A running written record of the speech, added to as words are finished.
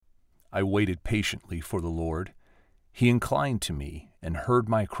I waited patiently for the Lord. He inclined to me and heard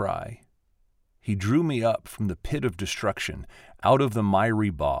my cry. He drew me up from the pit of destruction, out of the miry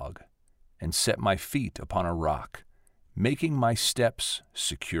bog, and set my feet upon a rock, making my steps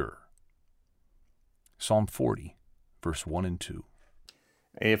secure. Psalm 40, verse 1 and 2.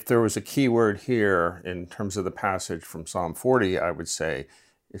 If there was a key word here in terms of the passage from Psalm 40, I would say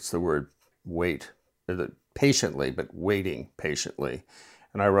it's the word wait, patiently, but waiting patiently.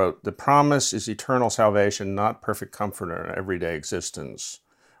 And I wrote, the promise is eternal salvation, not perfect comfort in our everyday existence.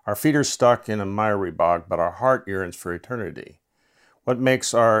 Our feet are stuck in a miry bog, but our heart yearns for eternity. What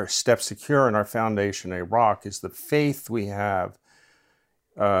makes our steps secure and our foundation a rock is the faith we have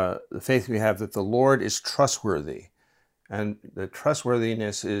that the Lord is trustworthy. And the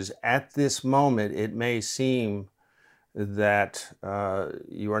trustworthiness is, at this moment, it may seem that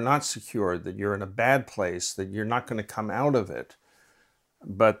you are not secure, that you're in a bad place, that you're not going to come out of it.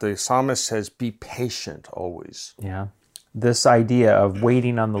 But the psalmist says, be patient always. Yeah. This idea of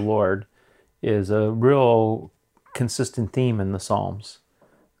waiting on the Lord is a real consistent theme in the Psalms.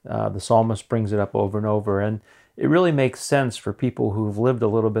 The psalmist brings it up over and over, and it really makes sense for people who've lived a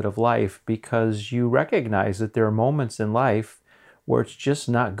little bit of life, because you recognize that there are moments in life where it's just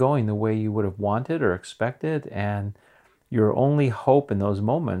not going the way you would have wanted or expected, and your only hope in those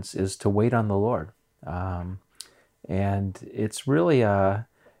moments is to wait on the Lord. And it's really,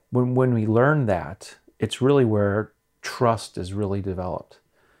 when we learn that, it's really where trust is really developed.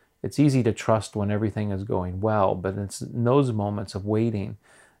 It's easy to trust when everything is going well, but it's in those moments of waiting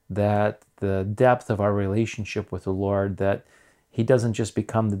that the depth of our relationship with the Lord, that He doesn't just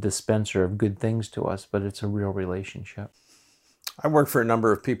become the dispenser of good things to us, but it's a real relationship. I worked for a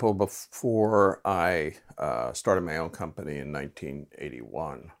number of people before I started my own company in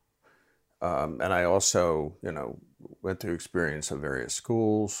 1981. And I also, went through experience of various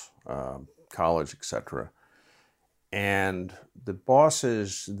schools, college, etc. And the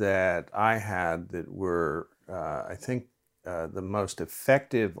bosses that I had that were, I think, the most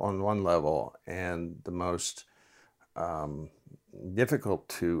effective on one level and the most difficult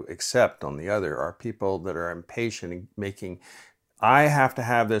to accept on the other are people that are impatient in making, I have to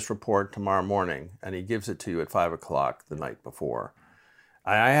have this report tomorrow morning, and he gives it to you at 5 o'clock the night before.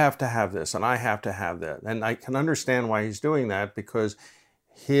 I have to have this, and I have to have that. And I can understand why he's doing that, because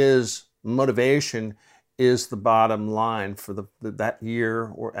his motivation is the bottom line for that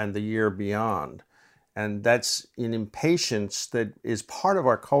year and the year beyond. And that's an impatience that is part of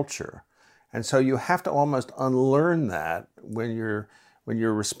our culture. And so you have to almost unlearn that when you're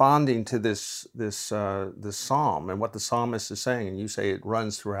responding to this psalm and what the psalmist is saying. And you say it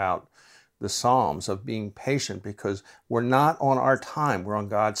runs throughout the Psalms of being patient, because we're not on our time, we're on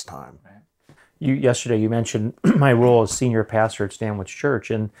God's time. Yesterday you mentioned my role as senior pastor at Stanwich Church,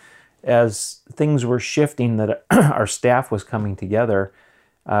 and as things were shifting, that our staff was coming together,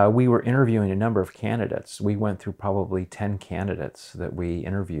 we were interviewing a number of candidates. We went through probably 10 candidates that we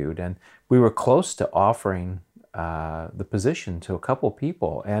interviewed, and we were close to offering the position to a couple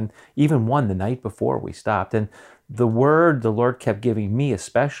people, and even one the night before we stopped. And the word the Lord kept giving me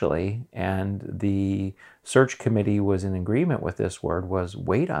especially, and the search committee was in agreement with this word, was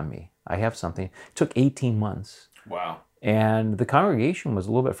wait on me. I have something. It took 18 months. Wow. And the congregation was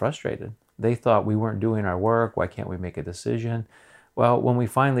a little bit frustrated. They thought we weren't doing our work. Why can't we make a decision? Well, when we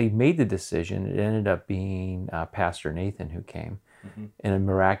finally made the decision, it ended up being Pastor Nathan who came in a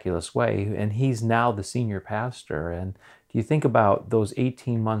miraculous way. And he's now the senior pastor. And do you think about those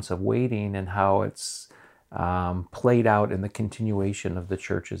 18 months of waiting and how it's played out in the continuation of the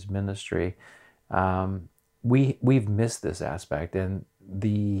church's ministry? We've missed this aspect. And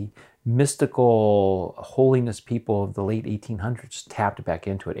the mystical holiness people of the late 1800s tapped back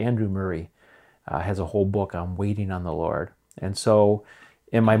into it. Andrew Murray has a whole book on waiting on the Lord. And so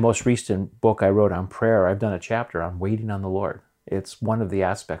in my most recent book I wrote on prayer, I've done a chapter on waiting on the Lord. It's one of the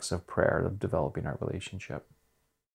aspects of prayer, of developing our relationship.